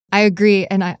I agree.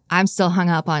 And I'm still hung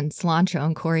up on cilantro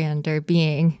and coriander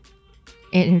being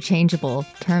interchangeable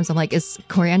terms. I'm like, is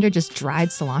coriander just dried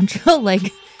cilantro?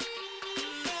 Like,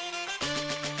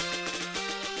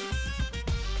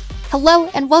 hello,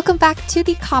 and welcome back to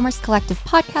the Commerce Collective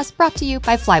podcast brought to you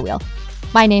by Flywheel.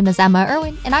 My name is Emma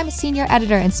Irwin, and I'm a senior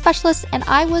editor and specialist, and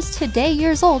I was today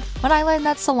years old when I learned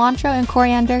that cilantro and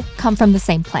coriander come from the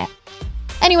same plant.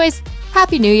 Anyways,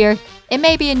 Happy New Year. It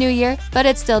may be a new year, but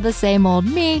it's still the same old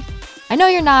me. I know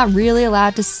you're not really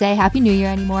allowed to say Happy New Year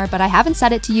anymore, but I haven't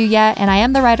said it to you yet, and I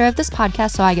am the writer of this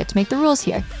podcast, so I get to make the rules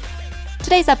here.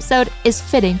 Today's episode is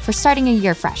fitting for starting a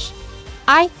year fresh.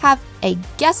 I have a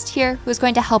guest here who is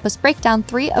going to help us break down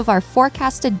 3 of our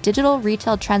forecasted digital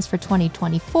retail trends for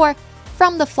 2024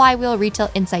 from the Flywheel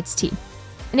Retail Insights team.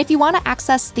 And if you want to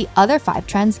access the other 5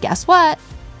 trends, guess what?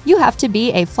 You have to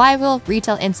be a Flywheel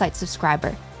Retail Insights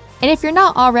subscriber. And if you're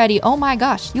not already, oh my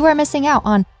gosh, you are missing out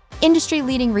on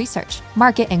industry-leading research,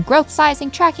 market and growth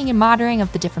sizing, tracking and monitoring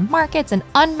of the different markets, and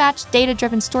unmatched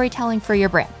data-driven storytelling for your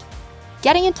brand.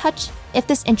 Getting in touch, if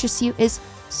this interests you, is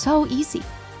so easy.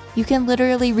 You can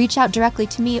literally reach out directly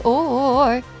to me,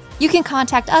 or you can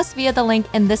contact us via the link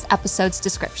in this episode's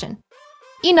description.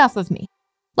 Enough of me.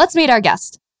 Let's meet our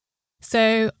guest.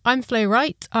 So I'm Flo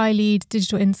Wright. I lead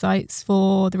digital insights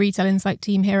for the Retail Insight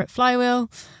team here at Flywheel.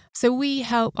 So we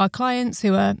help our clients,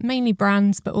 who are mainly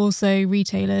brands, but also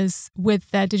retailers, with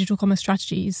their digital commerce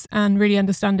strategies and really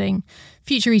understanding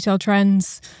future retail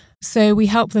trends. So we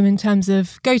help them in terms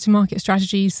of go-to-market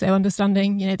strategies, so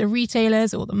understanding, the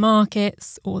retailers or the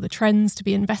markets or the trends to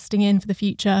be investing in for the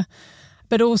future,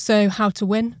 but also how to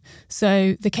win,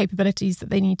 so the capabilities that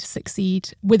they need to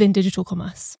succeed within digital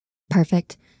commerce.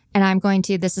 perfect. And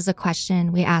this is a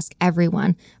question we ask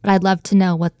everyone, but I'd love to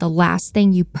know what the last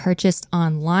thing you purchased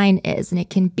online is. And it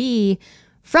can be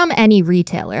from any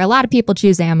retailer. A lot of people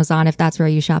choose Amazon if that's where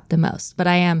you shop the most, but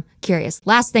I am curious.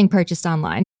 Last thing purchased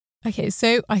online. Okay,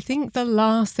 so I think the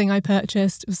last thing I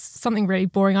purchased was something really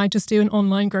boring. I just do an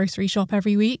online grocery shop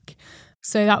every week.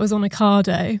 So that was on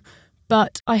Ocado.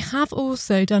 But I have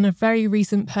also done a very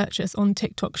recent purchase on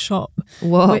TikTok Shop,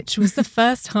 Whoa. which was the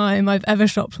first time I've ever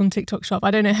shopped on TikTok Shop.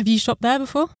 I don't know, have you shopped there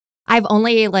before? I've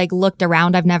only looked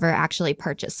around. I've never actually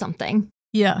purchased something.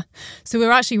 Yeah. So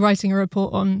we're actually writing a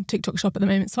report on TikTok Shop at the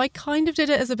moment. So I kind of did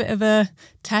it as a bit of a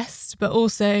test, but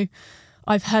also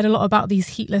I've heard a lot about these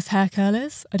heatless hair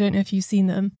curlers. I don't know if you've seen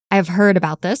them. I've heard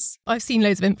about this. I've seen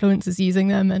loads of influencers using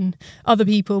them and other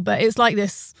people, but it's like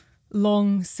this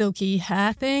long silky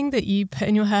hair thing that you put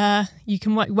in your hair. You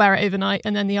can wear it overnight,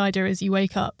 and then the idea is you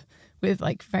wake up with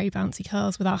very bouncy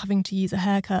curls without having to use a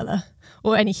hair curler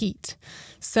or any heat.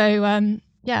 So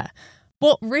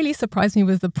what really surprised me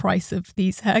was the price of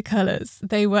these hair curlers.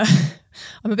 They were,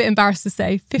 I'm a bit embarrassed to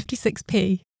say,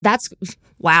 56p. That's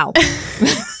wow.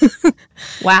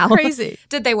 Wow. Crazy.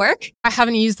 Did they work? I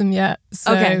haven't used them yet,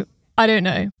 so Okay. I don't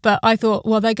know. But I thought,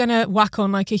 well, they're going to whack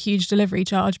on a huge delivery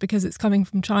charge because it's coming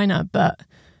from China, but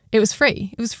it was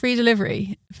free. It was free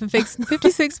delivery for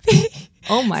 56p.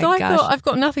 Oh my gosh. So gosh. I thought, I've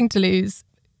got nothing to lose.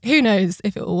 Who knows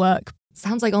if it will work?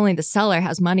 Sounds like only the seller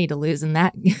has money to lose in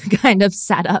that kind of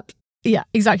setup. Yeah,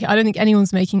 exactly. I don't think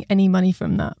anyone's making any money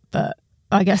from that, but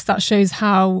I guess that shows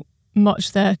how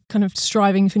much they're kind of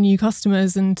striving for new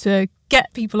customers and to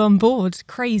get people on board.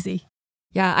 Crazy.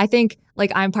 Yeah, I think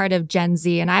I'm part of Gen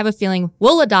Z, and I have a feeling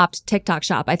we'll adopt TikTok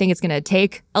Shop. I think it's going to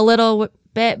take a little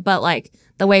bit, but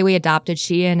the way we adopted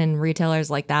Shein and retailers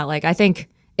like that, I think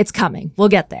it's coming. We'll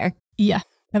get there. Yeah,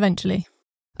 eventually.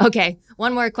 Okay,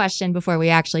 one more question before we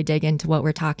actually dig into what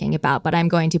we're talking about, but I'm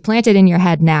going to plant it in your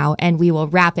head now, and we will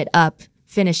wrap it up,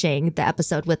 finishing the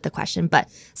episode with the question. But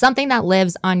something that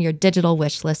lives on your digital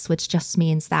wish list, which just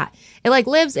means that it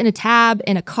lives in a tab,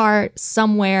 in a cart,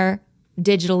 somewhere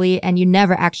digitally, and you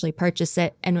never actually purchase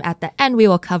it. And at the end, we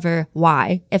will cover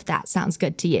why, if that sounds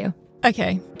good to you.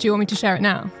 Okay. Do you want me to share it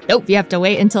now? Nope, you have to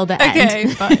wait until the end. Okay,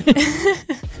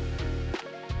 fine.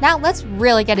 Now let's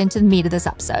really get into the meat of this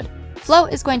episode. Flo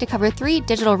is going to cover 3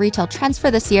 digital retail trends for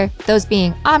this year, those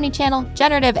being omnichannel,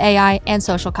 generative AI, and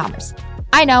social commerce.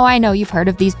 I know you've heard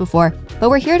of these before, but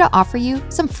we're here to offer you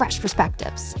some fresh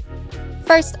perspectives.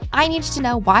 First, I need you to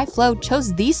know why Flo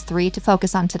chose these 3 to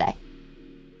focus on today.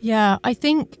 Yeah, I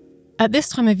think at this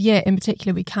time of year in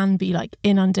particular, we can be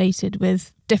inundated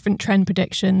with different trend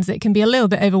predictions. It can be a little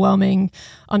bit overwhelming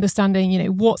understanding,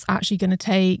 what's actually going to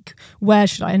take, where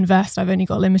should I invest? I've only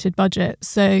got a limited budget.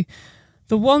 So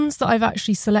the ones that I've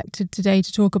actually selected today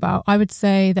to talk about, I would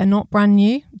say they're not brand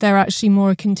new. They're actually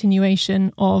more a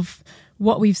continuation of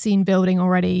what we've seen building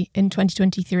already in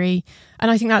 2023. And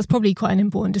I think that's probably quite an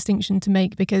important distinction to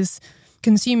make because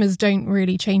consumers don't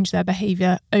really change their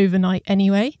behavior overnight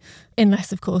anyway,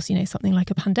 unless, of course, something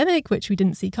like a pandemic, which we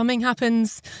didn't see coming,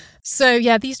 happens. So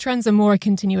yeah, these trends are more a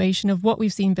continuation of what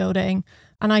we've seen building.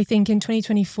 And I think in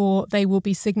 2024, they will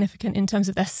be significant in terms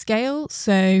of their scale.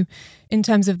 So in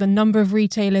terms of the number of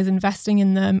retailers investing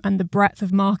in them and the breadth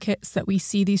of markets that we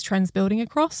see these trends building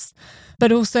across,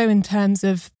 but also in terms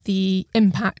of the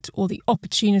impact or the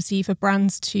opportunity for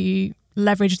brands to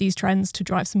leverage these trends to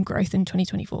drive some growth in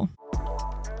 2024.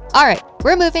 All right,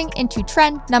 we're moving into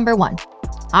trend number 1,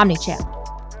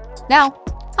 omnichannel. Now,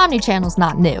 omnichannel's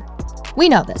not new. We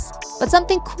know this, but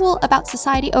something cool about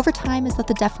society over time is that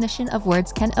the definition of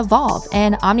words can evolve,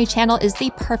 and omnichannel is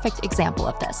the perfect example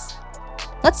of this.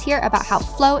 Let's hear about how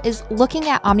Flo is looking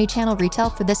at omnichannel retail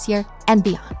for this year and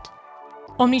beyond.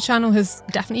 Omnichannel has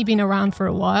definitely been around for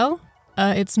a while.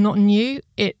 It's not new.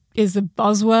 It is a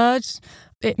buzzword.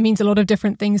 It means a lot of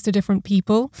different things to different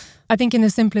people. I think in the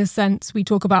simplest sense, we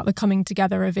talk about the coming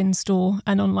together of in-store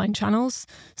and online channels.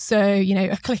 So,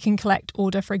 a click and collect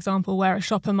order, for example, where a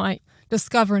shopper might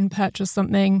discover and purchase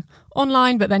something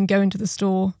online, but then go into the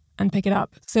store and pick it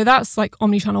up. So that's like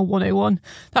omnichannel 101.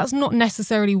 That's not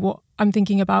necessarily what I'm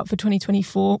thinking about for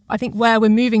 2024. I think where we're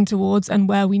moving towards and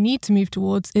where we need to move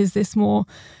towards is this more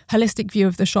holistic view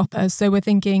of the shopper. So we're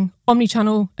thinking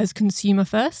omnichannel as consumer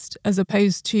first, as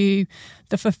opposed to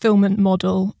the fulfillment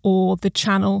model or the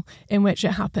channel in which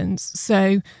it happens.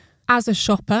 So as a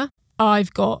shopper,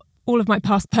 I've got all of my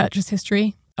past purchase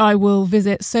history. I will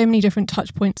visit so many different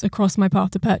touch points across my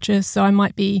path to purchase. So I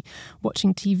might be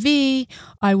watching TV,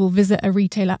 I will visit a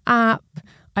retailer app,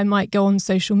 I might go on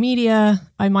social media,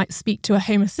 I might speak to a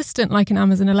home assistant like an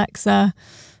Amazon Alexa.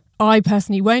 I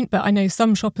personally won't, but I know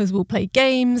some shoppers will play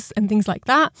games and things like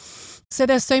that. So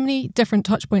there's so many different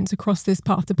touch points across this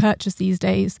path to purchase these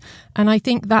days. And I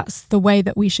think that's the way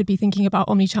that we should be thinking about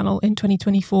omnichannel in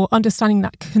 2024, understanding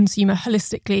that consumer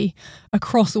holistically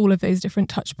across all of those different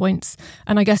touch points.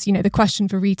 And I guess, the question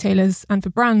for retailers and for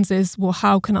brands is, well,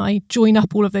 how can I join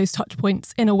up all of those touch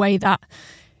points in a way that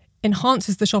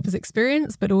enhances the shopper's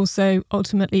experience, but also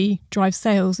ultimately drives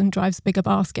sales and drives bigger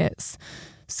baskets?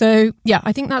 So yeah,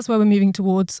 I think that's where we're moving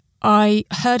towards. I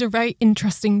heard a very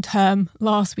interesting term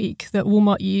last week that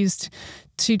Walmart used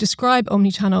to describe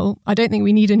omnichannel. I don't think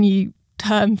we need a new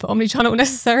term for omnichannel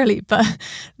necessarily, but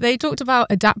they talked about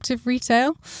adaptive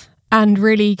retail and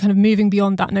really kind of moving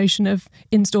beyond that notion of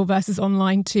in-store versus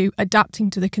online to adapting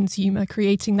to the consumer,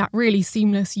 creating that really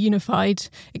seamless, unified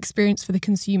experience for the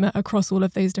consumer across all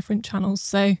of those different channels.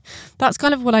 So that's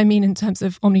kind of what I mean in terms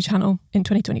of omnichannel in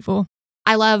 2024.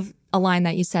 I love a line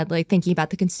that you said, like thinking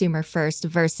about the consumer first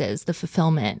versus the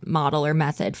fulfillment model or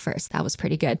method first. That was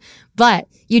pretty good. But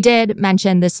you did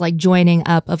mention this like joining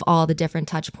up of all the different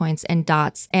touch points and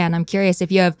dots. And I'm curious if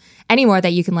you have any more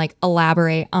that you can like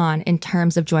elaborate on in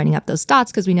terms of joining up those dots,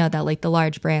 because we know that like the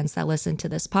large brands that listen to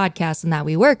this podcast and that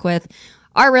we work with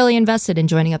are really invested in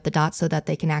joining up the dots so that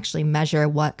they can actually measure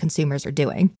what consumers are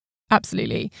doing.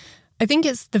 Absolutely. I think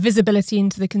it's the visibility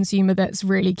into the consumer that's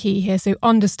really key here. So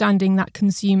understanding that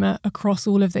consumer across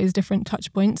all of those different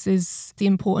touch points is the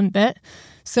important bit.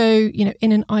 So, in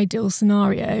an ideal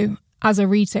scenario, as a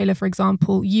retailer, for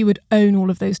example, you would own all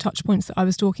of those touch points that I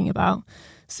was talking about.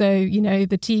 So,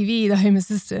 the TV, the home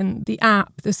assistant, the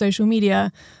app, the social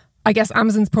media. I guess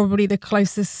Amazon's probably the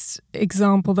closest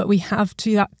example that we have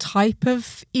to that type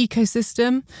of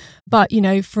ecosystem. But,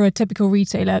 for a typical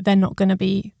retailer,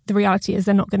 the reality is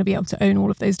they're not going to be able to own all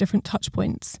of those different touch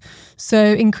points. So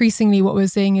increasingly what we're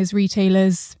seeing is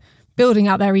retailers building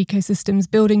out their ecosystems,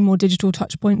 building more digital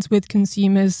touch points with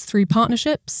consumers through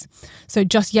partnerships. So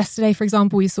just yesterday, for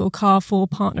example, we saw Carrefour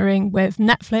partnering with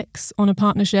Netflix on a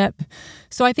partnership.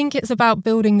 So I think it's about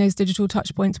building those digital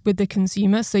touch points with the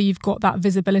consumer. So you've got that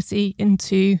visibility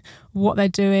into what they're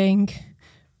doing,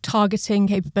 targeting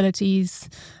capabilities,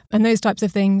 and those types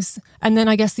of things. And then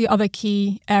I guess the other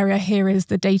key area here is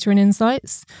the data and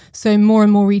insights. So more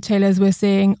and more retailers we're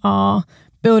seeing are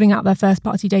building out their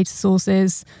first-party data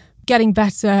sources, getting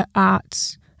better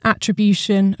at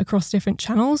attribution across different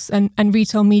channels, and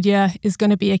retail media is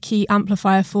going to be a key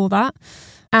amplifier for that.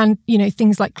 And,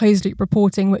 things like closed loop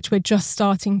reporting, which we're just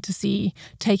starting to see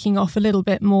taking off a little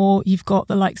bit more. You've got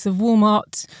the likes of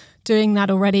Walmart doing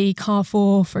that already,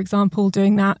 Carrefour, for example,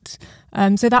 doing that.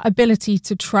 So that ability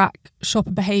to track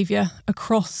shopper behavior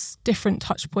across different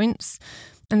touch points.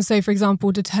 And so, for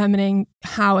example, determining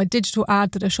how a digital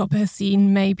ad that a shopper has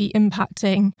seen may be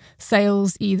impacting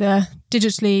sales either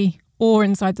digitally or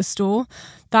inside the store,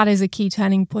 that is a key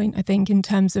turning point, I think, in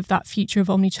terms of that future of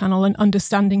omnichannel and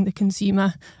understanding the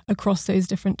consumer across those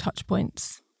different touch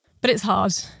points. But it's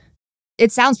hard.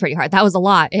 it sounds pretty hard. That was a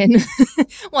lot in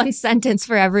one sentence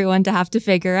for everyone to have to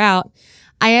figure out.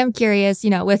 I am curious,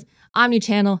 with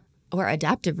omnichannel or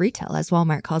adaptive retail, as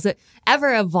Walmart calls it,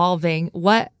 ever evolving,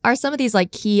 what are some of these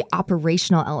key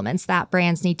operational elements that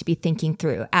brands need to be thinking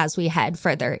through as we head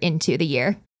further into the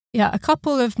year? Yeah, a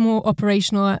couple of more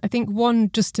operational. I think one,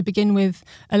 just to begin with,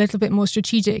 a little bit more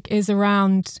strategic, is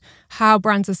around how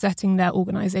brands are setting their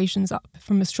organizations up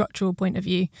from a structural point of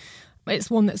view. It's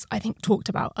one that's, I think, talked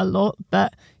about a lot,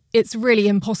 but it's really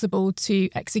impossible to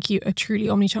execute a truly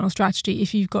omnichannel strategy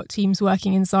if you've got teams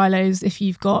working in silos, if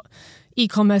you've got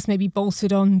e-commerce maybe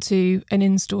bolted on to an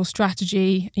in-store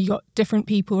strategy, you've got different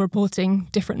people reporting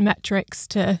different metrics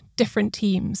to different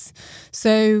teams.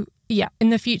 So yeah, in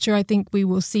the future, I think we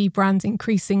will see brands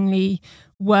increasingly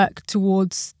work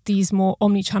towards these more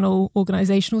omnichannel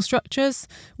organizational structures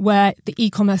where the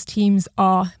e-commerce teams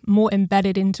are more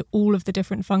embedded into all of the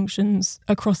different functions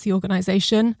across the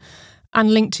organization.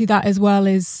 And linked to that as well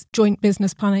is joint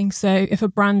business planning. So if a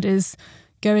brand is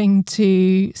going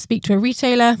to speak to a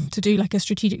retailer to do a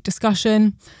strategic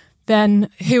discussion, then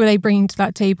who are they bringing to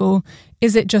that table?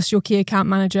 Is it just your key account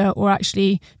manager, or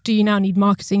actually do you now need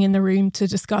marketing in the room to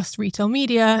discuss retail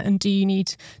media? And do you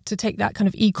need to take that kind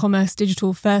of e-commerce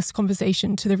digital first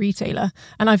conversation to the retailer?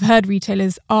 And I've heard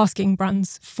retailers asking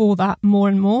brands for that more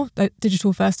and more, that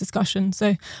digital first discussion.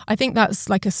 So I think that's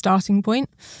a starting point.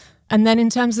 And then in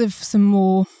terms of some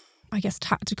more,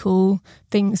 tactical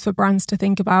things for brands to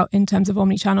think about in terms of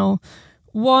omnichannel,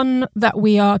 one that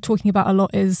we are talking about a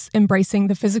lot is embracing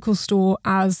the physical store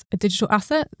as a digital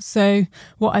asset. So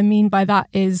what I mean by that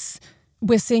is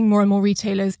we're seeing more and more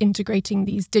retailers integrating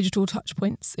these digital touch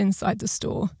points inside the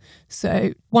store.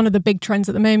 So one of the big trends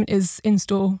at the moment is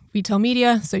in-store retail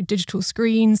media, so digital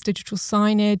screens, digital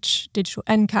signage, digital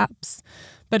end caps,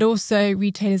 but also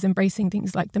retailers embracing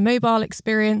things like the mobile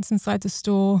experience inside the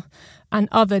store and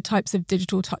other types of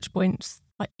digital touch points,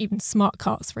 like even smart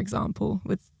carts, for example,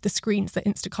 with the screens that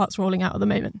Instacart's rolling out at the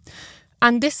moment.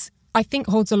 And this, I think,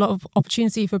 holds a lot of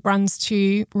opportunity for brands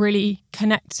to really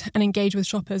connect and engage with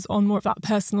shoppers on more of that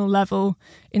personal level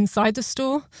inside the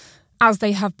store, as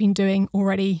they have been doing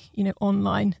already,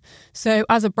 online. So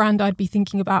as a brand, I'd be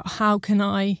thinking about how can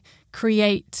I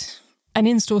create an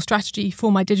in-store strategy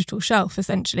for my digital shelf,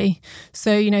 essentially.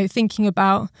 So, thinking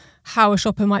about how a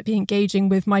shopper might be engaging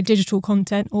with my digital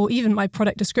content or even my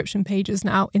product description pages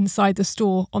now inside the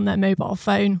store on their mobile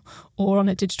phone or on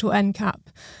a digital end cap.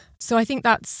 So I think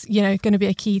that's, going to be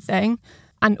a key thing.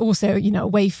 And also, a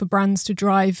way for brands to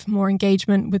drive more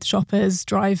engagement with shoppers,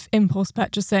 drive impulse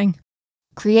purchasing.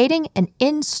 Creating an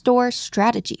in-store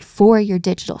strategy for your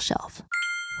digital shelf.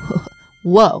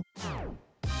 Whoa.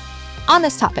 On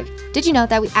this topic, did you know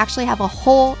that we actually have a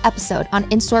whole episode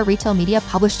on in-store retail media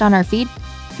published on our feed?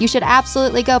 You should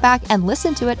absolutely go back and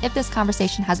listen to it if this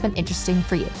conversation has been interesting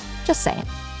for you. Just saying.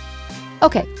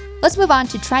 Okay, let's move on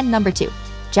to trend number 2,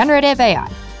 generative AI.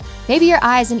 Maybe your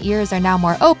eyes and ears are now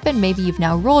more open, maybe you've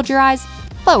now rolled your eyes,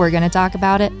 but we're going to talk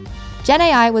about it. Gen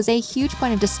AI was a huge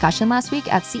point of discussion last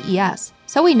week at CES,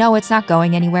 so we know it's not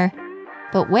going anywhere.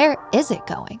 But where is it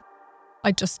going?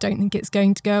 I just don't think it's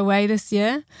going to go away this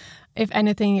year. If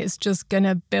anything, it's just going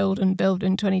to build and build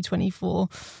in 2024.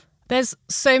 There's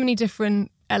so many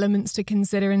different elements to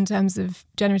consider in terms of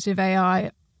generative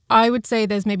AI. I would say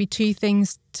there's maybe 2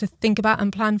 things to think about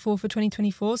and plan for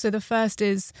 2024. So the first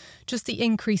is just the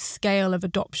increased scale of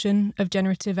adoption of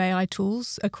generative AI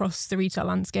tools across the retail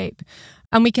landscape.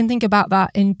 And we can think about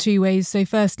that in 2 ways. So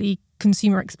firstly,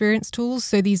 consumer experience tools.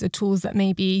 So these are tools that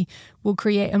maybe will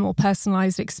create a more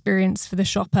personalized experience for the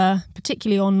shopper,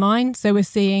 particularly online. So we're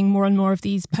seeing more and more of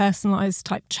these personalized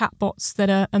type chatbots that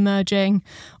are emerging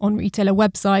on retailer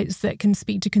websites that can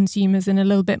speak to consumers in a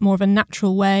little bit more of a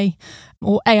natural way,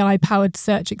 or AI-powered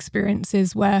search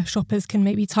experiences where shoppers can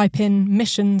maybe type in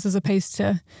missions as opposed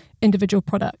to individual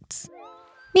products.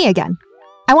 Me again.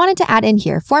 I wanted to add in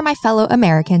here for my fellow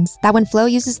Americans that when Flo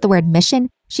uses the word mission,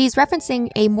 she's referencing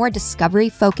a more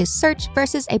discovery-focused search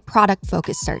versus a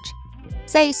product-focused search.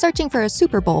 Say, searching for a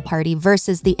Super Bowl party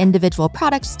versus the individual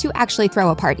products to actually throw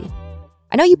a party.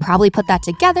 I know you probably put that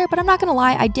together, but I'm not gonna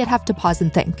lie, I did have to pause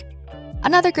and think.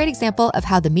 Another great example of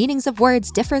how the meanings of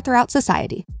words differ throughout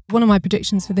society. One of my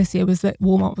predictions for this year was that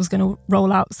Walmart was going to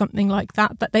roll out something like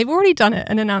that, but they've already done it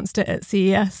and announced it at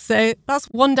CES. So that's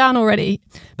one down already.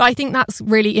 But I think that's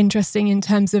really interesting in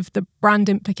terms of the brand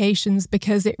implications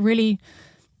because it really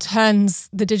turns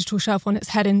the digital shelf on its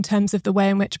head in terms of the way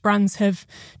in which brands have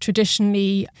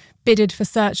traditionally bidded for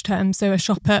search terms. So a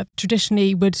shopper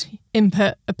traditionally would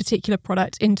input a particular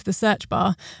product into the search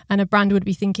bar, and a brand would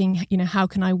be thinking, how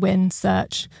can I win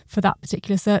search for that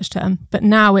particular search term? But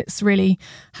now it's really,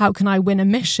 how can I win a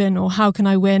mission, or how can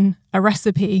I win a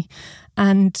recipe?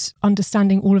 And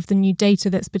understanding all of the new data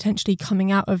that's potentially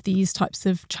coming out of these types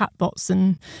of chatbots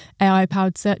and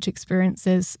AI-powered search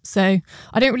experiences. So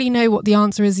I don't really know what the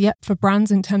answer is yet for brands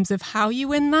in terms of how you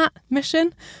win that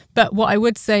mission. But what I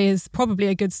would say is probably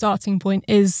a good starting point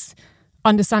is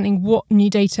understanding what new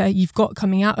data you've got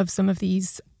coming out of some of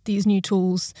these new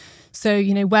tools. So,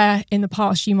 where in the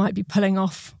past you might be pulling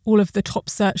off all of the top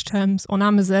search terms on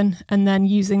Amazon and then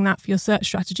using that for your search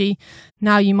strategy,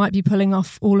 now you might be pulling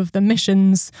off all of the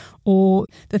missions or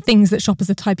the things that shoppers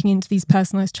are typing into these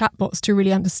personalized chatbots to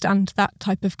really understand that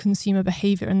type of consumer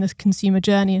behavior and the consumer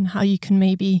journey, and how you can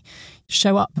maybe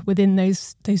show up within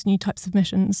those new types of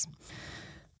missions.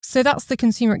 So that's the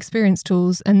consumer experience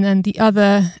tools. And then the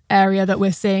other area that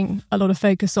we're seeing a lot of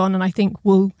focus on, and I think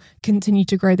will continue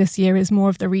to grow this year, is more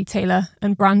of the retailer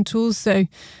and brand tools. So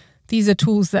these are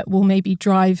tools that will maybe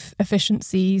drive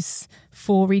efficiencies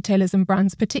for retailers and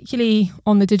brands, particularly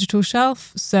on the digital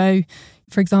shelf. So,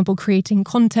 for example, creating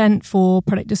content for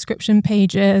product description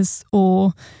pages,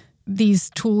 or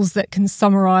these tools that can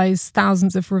summarize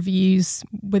thousands of reviews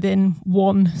within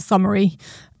one summary,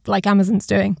 like Amazon's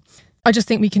doing. I just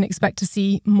think we can expect to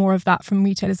see more of that from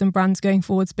retailers and brands going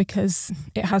forwards, because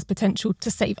it has potential to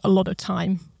save a lot of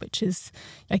time, which is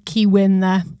a key win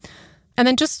there. And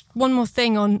then just one more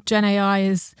thing on Gen AI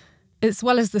is, as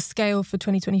well as the scale for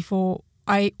 2024,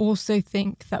 I also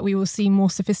think that we will see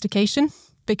more sophistication,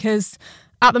 because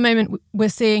at the moment we're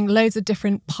seeing loads of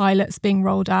different pilots being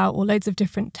rolled out, or loads of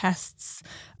different tests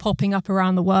popping up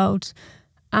around the world.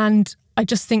 And I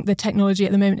just think the technology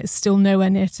at the moment is still nowhere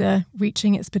near to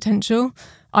reaching its potential.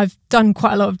 I've done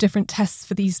quite a lot of different tests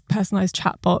for these personalized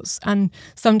chatbots, and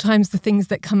sometimes the things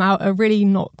that come out are really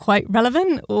not quite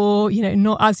relevant, or,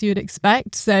 not as you would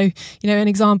expect. So, an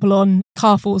example on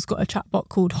Carrefour's got a chatbot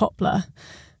called Hopla.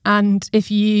 And if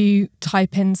you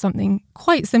type in something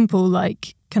quite simple,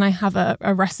 like, can I have a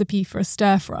recipe for a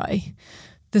stir fry?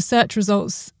 The search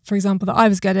results, for example, that I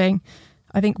was getting,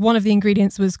 I think one of the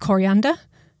ingredients was coriander.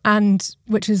 And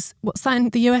which is, what's that in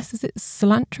the US? Is it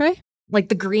cilantro? Like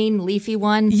the green leafy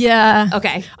one? Yeah.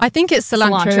 Okay. I think it's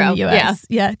cilantro in the US.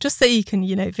 Yeah. Just so you can,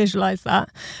 visualize that.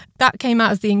 That came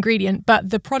out as the ingredient, but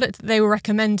the product that they were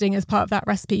recommending as part of that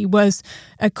recipe was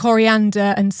a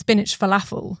coriander and spinach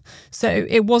falafel. So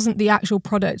it wasn't the actual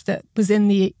product that was in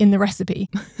the recipe.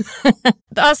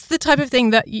 That's the type of thing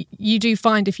that you do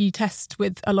find if you test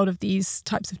with a lot of these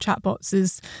types of chatbots,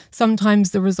 is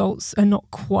sometimes the results are not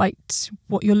quite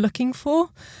what you're looking for.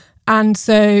 And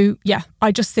so,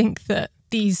 I just think that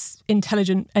these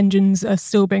intelligent engines are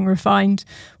still being refined.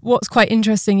 What's quite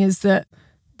interesting is that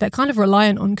they're kind of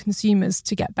reliant on consumers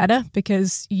to get better,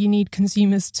 because you need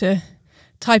consumers to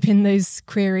type in those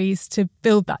queries to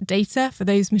build that data for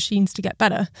those machines to get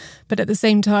better. But at the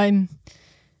same time,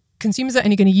 consumers are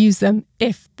only going to use them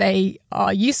if they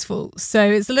are useful. So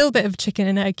it's a little bit of chicken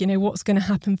and egg, what's going to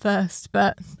happen first.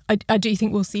 But I do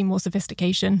think we'll see more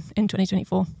sophistication in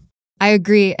 2024. I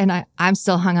agree. And I'm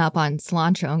still hung up on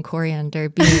cilantro and coriander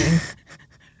being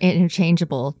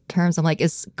interchangeable terms. I'm like,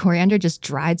 is coriander just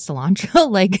dried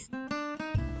cilantro?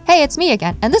 Hey, it's me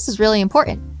again, and this is really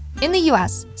important. In the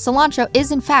US, cilantro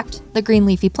is in fact the green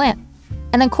leafy plant,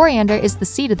 and then coriander is the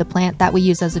seed of the plant that we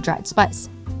use as a dried spice.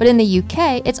 But in the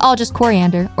UK, it's all just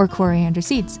coriander or coriander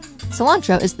seeds.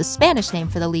 Cilantro is the Spanish name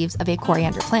for the leaves of a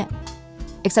coriander plant,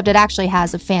 except it actually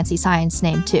has a fancy science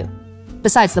name too.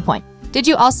 Besides the point. Did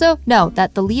you also know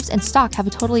that the leaves and stalk have a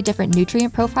totally different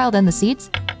nutrient profile than the seeds?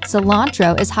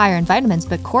 Cilantro is higher in vitamins,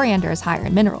 but coriander is higher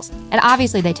in minerals. And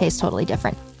obviously they taste totally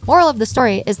different. Moral of the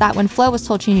story is that when Flo was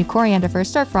told she needed coriander for a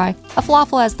stir fry, a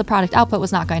falafel as the product output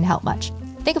was not going to help much.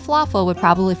 I think a falafel would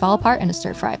probably fall apart in a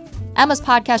stir fry. Emma's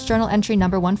podcast journal entry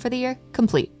number 1 for the year,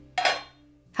 complete.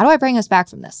 How do I bring us back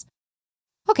from this?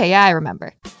 Okay, yeah, I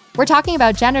remember. We're talking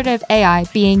about generative AI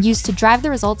being used to drive the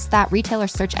results that retailer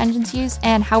search engines use,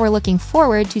 and how we're looking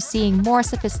forward to seeing more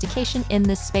sophistication in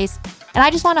this space. And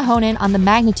I just want to hone in on the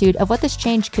magnitude of what this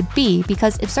change could be,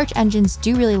 because if search engines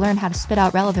do really learn how to spit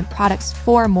out relevant products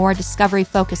for more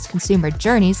discovery-focused consumer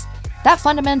journeys, that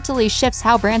fundamentally shifts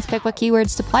how brands pick what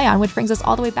keywords to play on, which brings us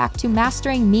all the way back to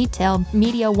mastering retail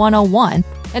media 101.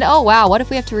 And oh wow, what if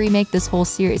we have to remake this whole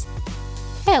series?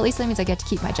 Hey, at least that means I get to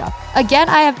keep my job. Again,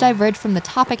 I have diverged from the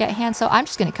topic at hand, so I'm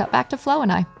just going to cut back to Flo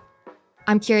and I.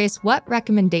 I'm curious what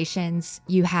recommendations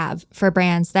you have for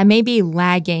brands that may be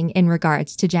lagging in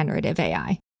regards to generative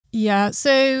AI. Yeah,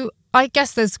 so I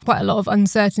guess there's quite a lot of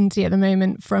uncertainty at the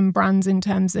moment from brands in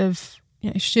terms of,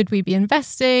 should we be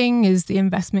investing? Is the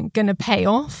investment going to pay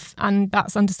off? And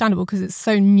that's understandable because it's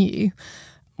so new.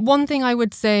 One thing I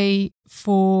would say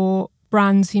for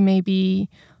brands who maybe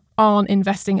aren't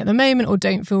investing at the moment or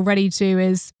don't feel ready to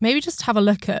is maybe just have a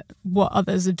look at what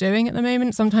others are doing at the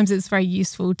moment. Sometimes it's very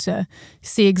useful to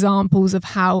see examples of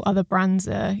how other brands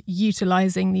are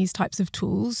utilizing these types of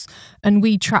tools. And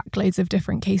we track loads of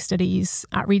different case studies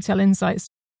at Retail Insights.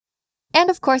 And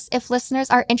of course, if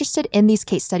listeners are interested in these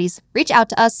case studies, reach out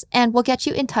to us and we'll get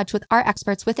you in touch with our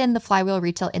experts within the Flywheel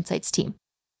Retail Insights team.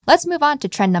 Let's move on to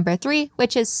trend number 3,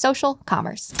 which is social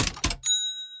commerce.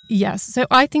 Yes, so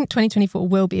I think 2024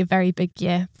 will be a very big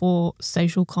year for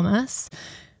social commerce.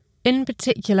 In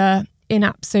particular,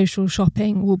 in-app social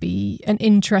shopping will be an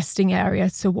interesting area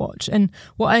to watch. And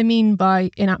what I mean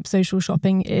by in-app social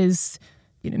shopping is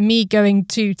me going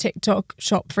to TikTok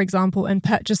Shop, for example, and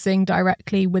purchasing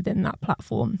directly within that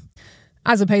platform,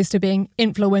 as opposed to being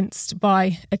influenced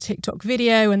by a TikTok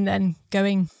video and then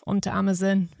going onto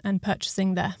Amazon and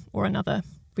purchasing there or another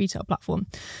retail platform.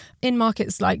 In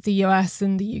markets like the US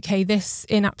and the UK, this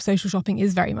in-app social shopping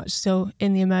is very much still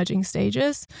in the emerging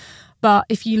stages. But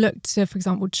if you look to, for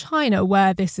example, China,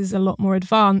 where this is a lot more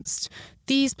advanced,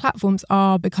 these platforms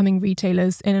are becoming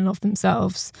retailers in and of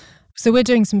themselves. So we're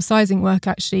doing some sizing work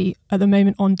actually at the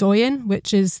moment on Douyin,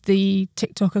 which is the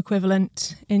TikTok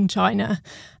equivalent in China.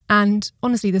 And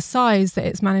honestly, the size that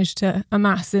it's managed to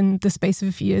amass in the space of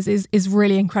a few years is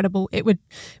really incredible. It would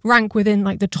rank within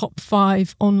like the top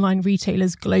 5 online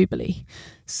retailers globally.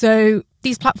 So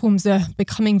these platforms are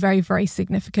becoming very, very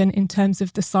significant in terms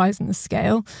of the size and the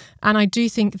scale. And I do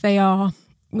think they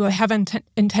have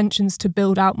intentions to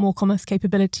build out more commerce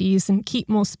capabilities and keep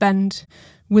more spend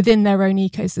within their own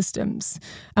ecosystems.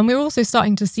 And we're also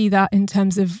starting to see that in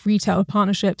terms of retailer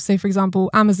partnerships. So, for example,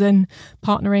 Amazon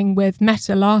partnering with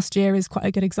Meta last year is quite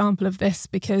a good example of this,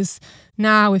 because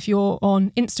now if you're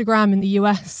on Instagram in the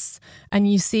US and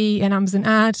you see an Amazon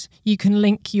ad, you can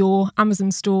link your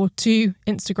Amazon store to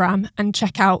Instagram and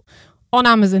check out on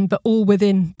Amazon, but all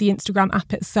within the Instagram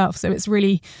app itself. So it's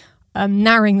really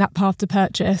narrowing that path to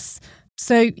purchase.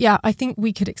 So yeah, I think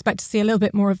we could expect to see a little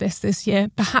bit more of this year.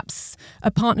 Perhaps a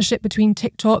partnership between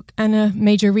TikTok and a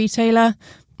major retailer.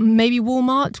 Maybe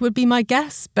Walmart would be my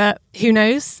guess, but who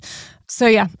knows? So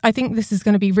yeah, I think this is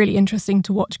going to be really interesting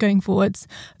to watch going forwards.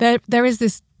 There is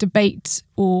this debate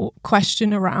or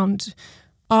question around,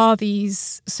 are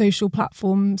these social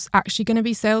platforms actually going to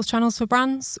be sales channels for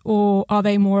brands, or are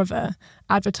they more of a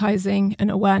advertising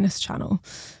and awareness channel?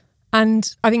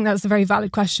 And I think that's a very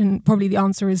valid question. Probably the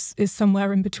answer is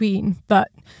somewhere in between.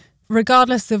 But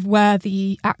regardless of where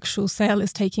the actual sale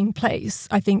is taking place,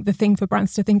 I think the thing for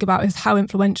brands to think about is how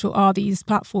influential are these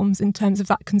platforms in terms of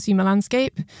that consumer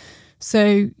landscape.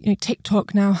 So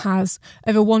TikTok now has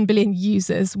over 1 billion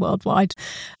users worldwide.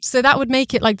 So that would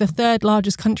make it like the 3rd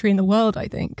largest country in the world, I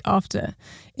think, after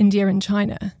India and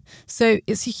China. So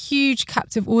it's a huge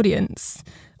captive audience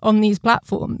on these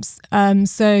platforms.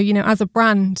 So, as a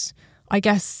brand, I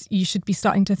guess you should be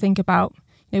starting to think about,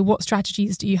 what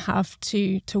strategies do you have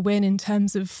to win in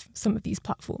terms of some of these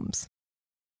platforms?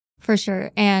 For sure.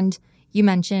 And you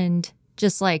mentioned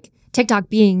just like TikTok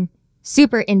being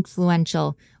super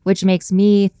influential, which makes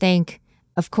me think,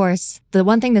 of course, the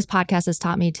one thing this podcast has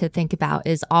taught me to think about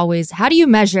is always, how do you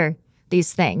measure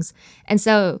these things? And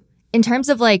so in terms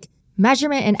of like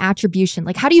measurement and attribution,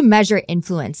 like how do you measure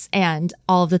influence and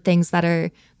all of the things that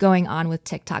are going on with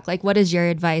TikTok? Like, what is your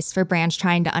advice for brands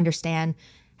trying to understand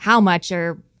how much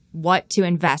or what to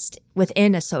invest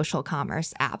within a social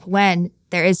commerce app when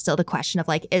there is still the question of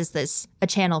like, is this a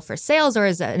channel for sales or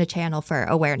is it a channel for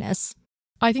awareness?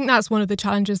 I think that's one of the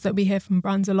challenges that we hear from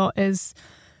brands a lot is,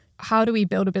 how do we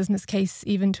build a business case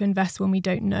even to invest when we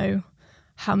don't know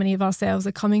how many of our sales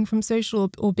are coming from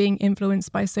social or being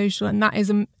influenced by social? And that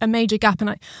is a major gap. And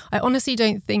I honestly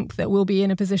don't think that we'll be in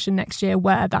a position next year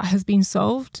where that has been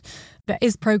solved. There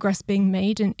is progress being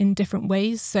made in different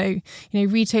ways. So,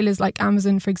 retailers like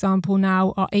Amazon, for example,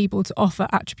 now are able to offer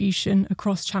attribution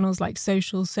across channels like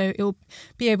social. So it'll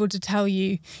be able to tell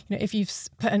you, if you've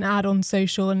put an ad on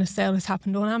social and a sale has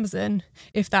happened on Amazon,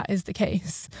 if that is the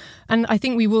case. And I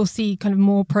think we will see kind of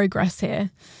more progress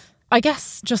here. I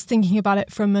guess just thinking about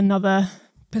it from another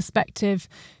perspective,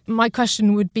 my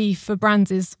question would be for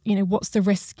brands is, what's the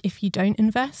risk if you don't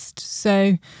invest?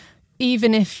 So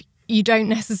even if you don't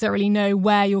necessarily know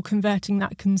where you're converting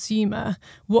that consumer.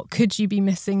 What could you be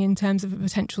missing in terms of a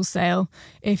potential sale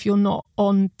if you're not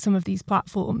on some of these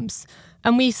platforms?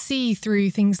 And we see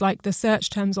through things like the search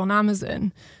terms on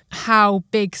Amazon how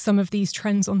big some of these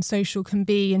trends on social can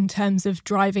be in terms of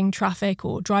driving traffic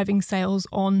or driving sales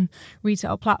on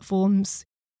retail platforms.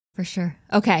 For sure.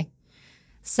 Okay.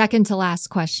 Second to last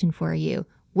question for you.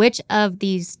 Which of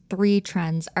these 3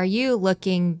 trends are you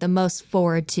looking the most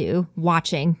forward to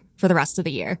watching for the rest of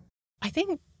the year? I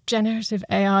think generative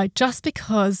AI, just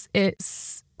because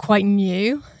it's quite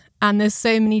new and there's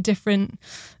so many different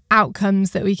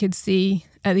outcomes that we could see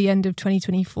at the end of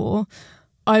 2024.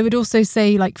 I would also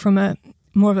say, like, from a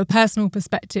more of a personal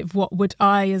perspective, what would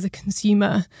I as a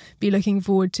consumer be looking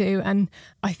forward to? And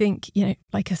I think,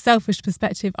 like a selfish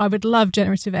perspective, I would love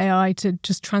generative AI to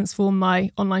just transform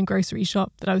my online grocery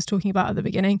shop that I was talking about at the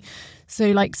beginning.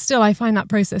 So like, still, I find that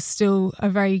process still a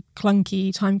very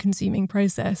clunky, time consuming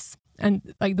process.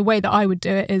 And like the way that I would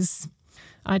do it is,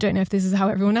 I don't know if this is how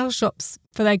everyone else shops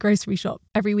for their grocery shop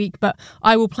every week, but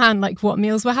I will plan like what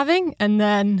meals we're having, and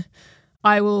then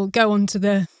I will go onto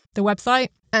the website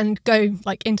and go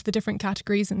like into the different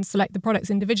categories and select the products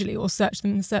individually, or search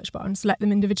them in the search bar and select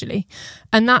them individually.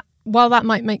 And that, while that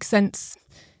might make sense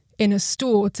in a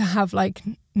store to have like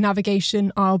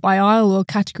navigation aisle by aisle or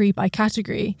category by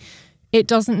category, it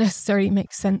doesn't necessarily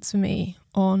make sense for me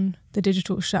on the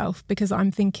digital shelf, because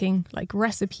I'm thinking like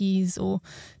recipes or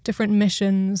different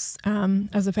missions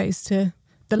as opposed to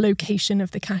the location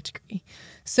of the category.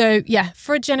 So yeah,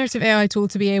 for a generative AI tool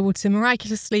to be able to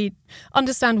miraculously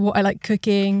understand what I like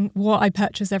cooking, what I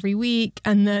purchase every week,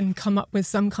 and then come up with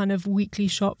some kind of weekly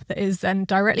shop that is then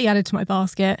directly added to my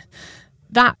basket,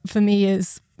 that for me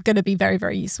is going to be very,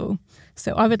 very useful.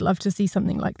 So I would love to see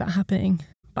something like that happening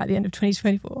by the end of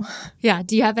 2024. Yeah.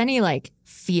 Do you have any like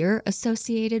fear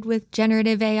associated with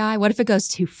generative AI? What if it goes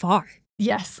too far?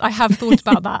 Yes, I have thought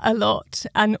about that a lot,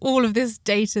 and all of this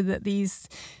data that these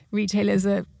retailers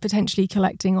are potentially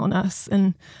collecting on us.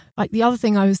 And like the other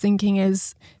thing I was thinking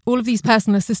is all of these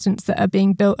personal assistants that are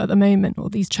being built at the moment, or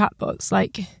these chatbots,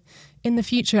 like in the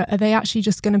future, are they actually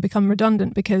just going to become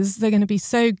redundant because they're going to be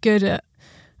so good at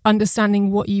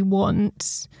understanding what you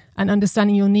want and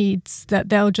understanding your needs that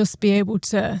they'll just be able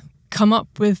to come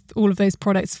up with all of those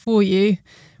products for you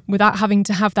without having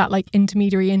to have that like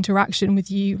intermediary interaction with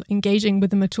you engaging with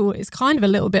them at all? It's kind of a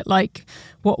little bit like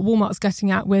what Walmart's getting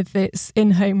at with its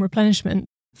in-home replenishment.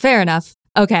 Fair enough.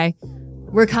 Okay.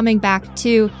 We're coming back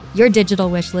to your digital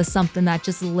wish list, something that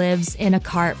just lives in a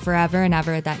cart forever and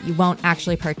ever that you won't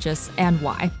actually purchase, and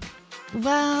why?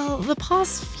 Well, the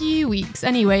past few weeks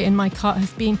anyway in my cart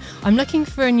has been, I'm looking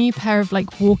for a new pair of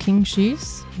like walking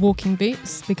shoes, walking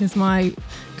boots, because my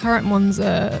current ones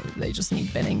they just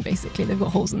need binning basically. They've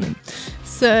got holes in them.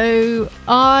 So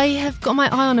I have got my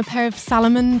eye on a pair of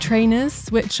Salomon trainers,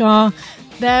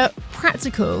 they're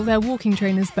practical, they're walking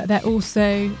trainers, but they're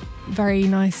also very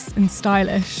nice and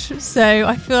stylish. So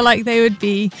I feel like they would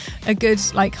be a good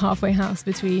like halfway house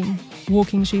between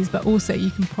walking shoes, but also you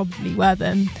can probably wear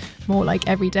them more like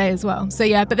every day as well. So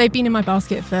yeah, but they've been in my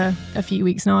basket for a few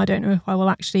weeks now. I don't know if I will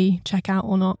actually check out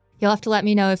or not. You'll have to let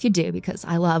me know if you do, because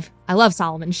I love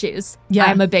Salomon shoes. Yeah,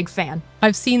 I'm a big fan.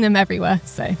 I've seen them everywhere,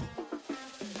 so.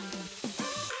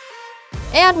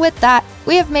 And with that,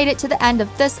 we have made it to the end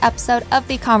of this episode of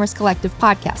the Commerce Collective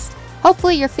podcast.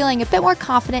 Hopefully you're feeling a bit more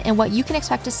confident in what you can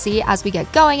expect to see as we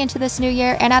get going into this new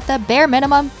year, and at the bare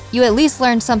minimum, you at least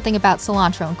learned something about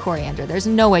cilantro and coriander. There's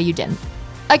no way you didn't.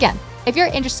 Again, if you're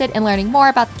interested in learning more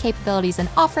about the capabilities and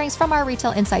offerings from our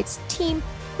Retail Insights team,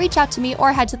 reach out to me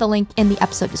or head to the link in the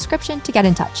episode description to get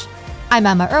in touch. I'm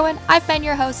Emma Irwin, I've been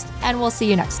your host, and we'll see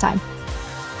you next time.